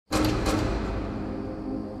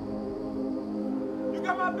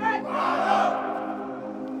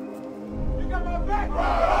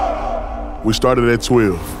We started at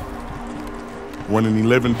 12, running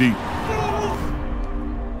 11 deep,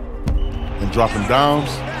 and dropping dimes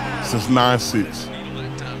since 9-6.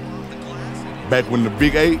 Back when the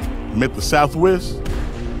Big 8 met the Southwest,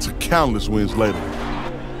 to countless wins later.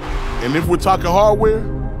 And if we're talking hardware,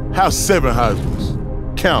 have 7 Heismans,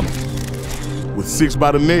 count them. With 6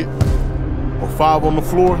 by the net or 5 on the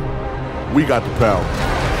floor, we got the power.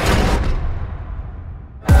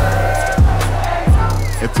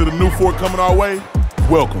 And to the new 4 coming our way,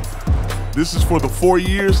 welcome. This is for the 4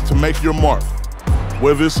 years to make your mark.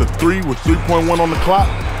 Whether it's a 3 with 3.1 on the clock,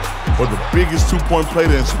 or the biggest 2-point play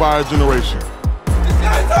to inspire a generation.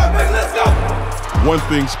 One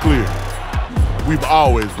thing's clear, we've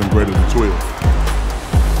always been greater than 12.